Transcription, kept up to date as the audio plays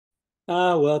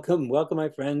Welcome, my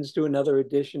friends, to another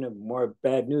edition of More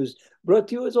Bad News, brought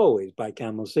to you as always by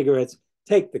Camel Cigarettes.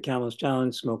 Take the Camels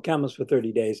Challenge, smoke Camels for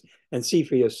 30 days, and see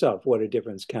for yourself what a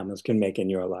difference Camels can make in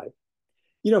your life.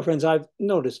 You know, friends, I've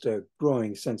noticed a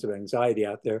growing sense of anxiety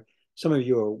out there. Some of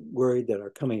you are worried that our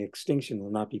coming extinction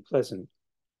will not be pleasant.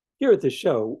 Here at the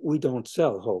show, we don't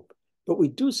sell hope, but we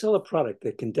do sell a product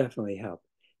that can definitely help.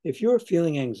 If you're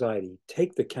feeling anxiety,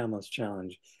 take the Camels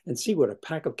Challenge and see what a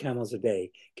pack of camels a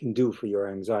day can do for your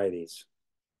anxieties.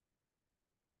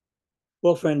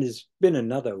 Well, friend, it's been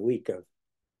another week of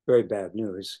very bad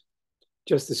news.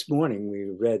 Just this morning, we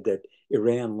read that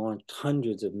Iran launched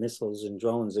hundreds of missiles and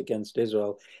drones against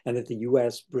Israel, and that the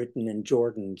US, Britain, and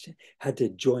Jordan had to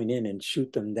join in and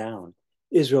shoot them down.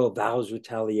 Israel vows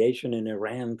retaliation, and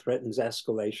Iran threatens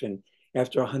escalation.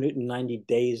 After 190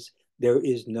 days, there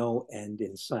is no end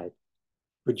in sight.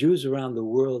 For Jews around the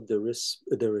world, the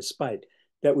respite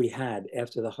that we had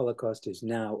after the Holocaust is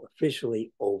now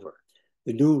officially over.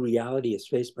 The new reality is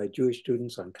faced by Jewish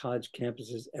students on college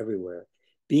campuses everywhere.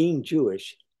 Being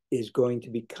Jewish is going to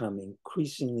become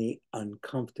increasingly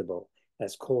uncomfortable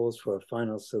as calls for a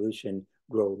final solution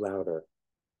grow louder.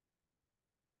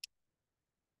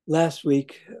 Last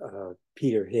week,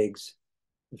 Peter Higgs,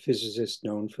 the physicist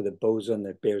known for the boson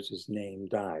that bears his name,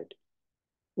 died.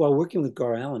 While working with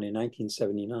Gar Allen in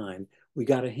 1979, we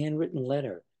got a handwritten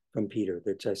letter from Peter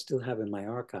that I still have in my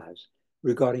archives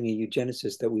regarding a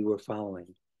eugenicist that we were following.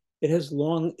 It was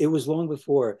long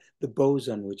before the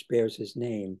boson which bears his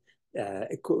name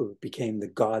became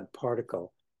the God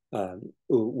particle,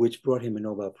 which brought him a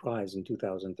Nobel Prize in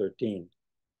 2013.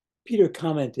 Peter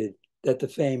commented that the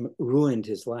fame ruined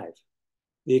his life.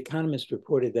 The Economist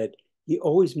reported that he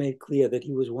always made clear that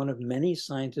he was one of many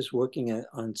scientists working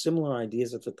on similar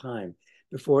ideas at the time,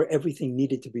 before everything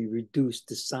needed to be reduced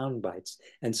to sound bites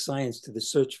and science to the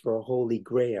search for a holy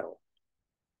grail.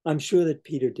 I'm sure that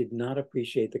Peter did not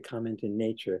appreciate the comment in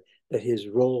Nature that his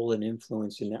role and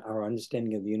influence in our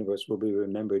understanding of the universe will be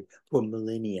remembered for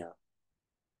millennia.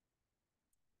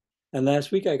 And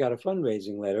last week, I got a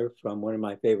fundraising letter from one of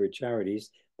my favorite charities,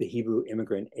 the Hebrew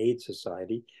Immigrant Aid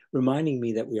Society, reminding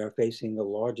me that we are facing the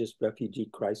largest refugee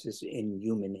crisis in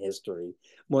human history.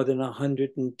 More than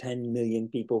 110 million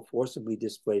people forcibly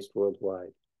displaced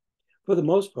worldwide. For the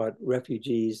most part,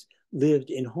 refugees lived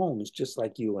in homes just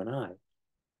like you and I.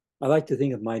 I like to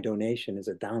think of my donation as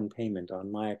a down payment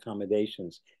on my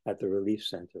accommodations at the relief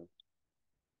center.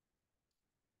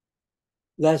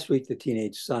 Last week, the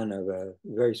teenage son of a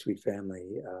very sweet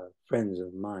family, friends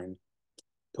of mine,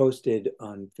 posted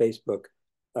on Facebook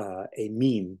a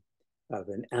meme of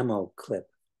an ammo clip.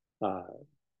 Uh,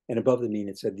 and above the meme,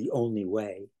 it said, "The only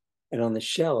way." And on the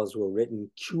shells were written,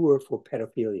 "Cure for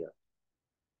pedophilia."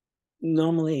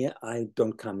 Normally, I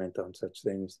don't comment on such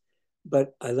things,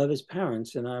 but I love his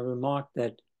parents. And I remarked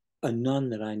that a nun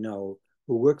that I know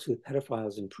who works with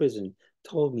pedophiles in prison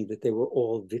told me that they were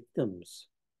all victims.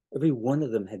 Every one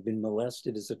of them had been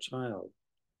molested as a child.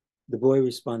 The boy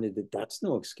responded that that's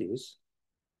no excuse.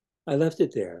 I left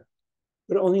it there,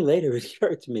 but only later it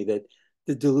occurred to me that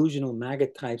the delusional MAGA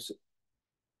types,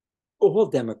 all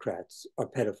Democrats are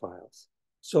pedophiles.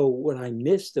 So what I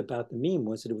missed about the meme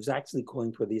was that it was actually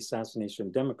calling for the assassination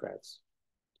of Democrats.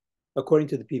 According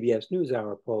to the PBS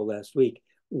NewsHour poll last week,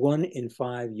 1 in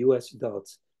 5 US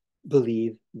adults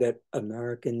believe that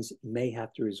Americans may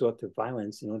have to resort to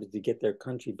violence in order to get their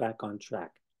country back on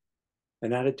track.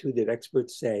 An attitude that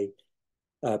experts say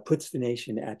puts the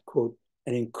nation at, quote,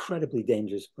 an incredibly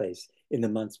dangerous place in the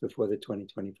months before the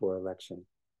 2024 election.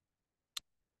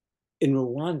 In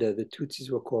Rwanda, the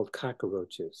Tutsis were called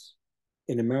cockroaches.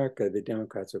 In America, the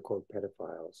Democrats are called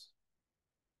pedophiles.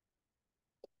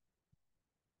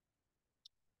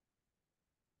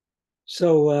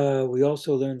 So we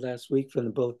also learned last week from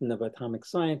the Bulletin of Atomic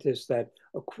Scientists that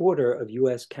a quarter of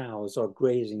US cows are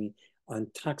grazing on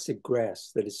toxic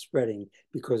grass that is spreading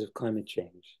because of climate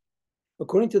change.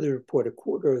 According to the report, a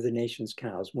quarter of the nation's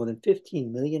cows, more than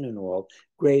 15 million in all,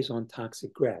 graze on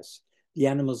toxic grass. The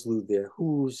animals lose their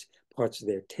hooves, parts of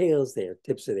their tails, their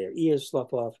tips of their ears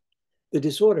slough off. The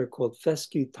disorder, called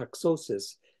fescue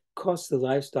toxosis, costs the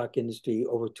livestock industry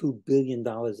over $2 billion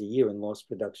a year in lost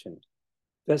production.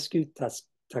 Fescue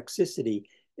toxicity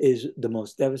is the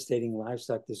most devastating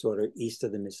livestock disorder east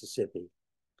of the Mississippi.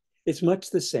 It's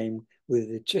much the same with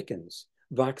the chickens.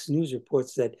 Vox News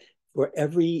reports that for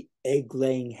every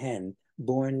egg-laying hen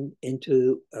born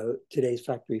into today's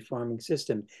factory farming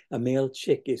system, a male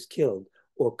chick is killed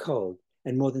or culled,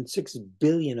 and more than 6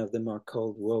 billion of them are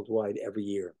culled worldwide every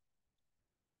year.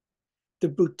 The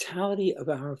brutality of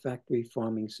our factory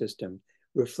farming system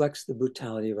reflects the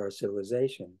brutality of our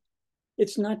civilization.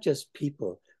 It's not just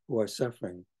people who are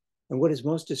suffering. And what is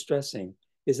most distressing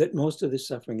is that most of the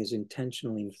suffering is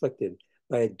intentionally inflicted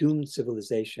by a doomed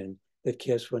civilization that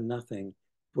cares for nothing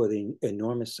for the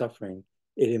enormous suffering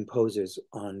it imposes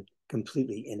on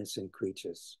completely innocent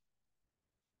creatures.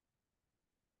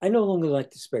 I no longer like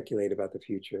to speculate about the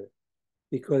future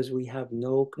because we have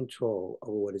no control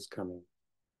over what is coming.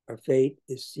 Our fate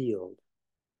is sealed.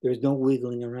 There is no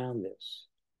wiggling around this.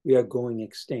 We are going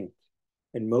extinct,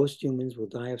 and most humans will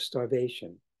die of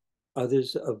starvation,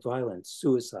 others of violence,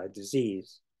 suicide,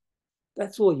 disease.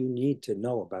 That's all you need to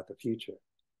know about the future.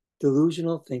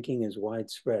 Delusional thinking is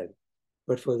widespread,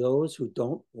 but for those who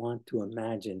don't want to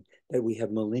imagine that we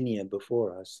have millennia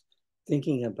before us,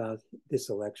 thinking about this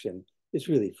election is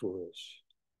really foolish.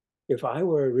 If I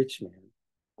were a rich man,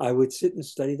 I would sit and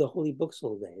study the holy books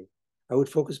all day. I would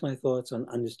focus my thoughts on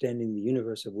understanding the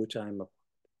universe of which I am a part.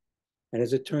 And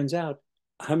as it turns out,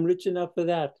 I'm rich enough for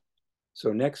that.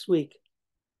 So next week,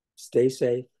 stay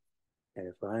safe. And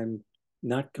if I'm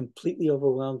not completely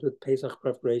overwhelmed with Pesach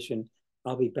preparation,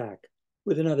 I'll be back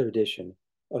with another edition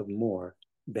of more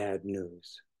bad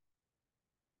news.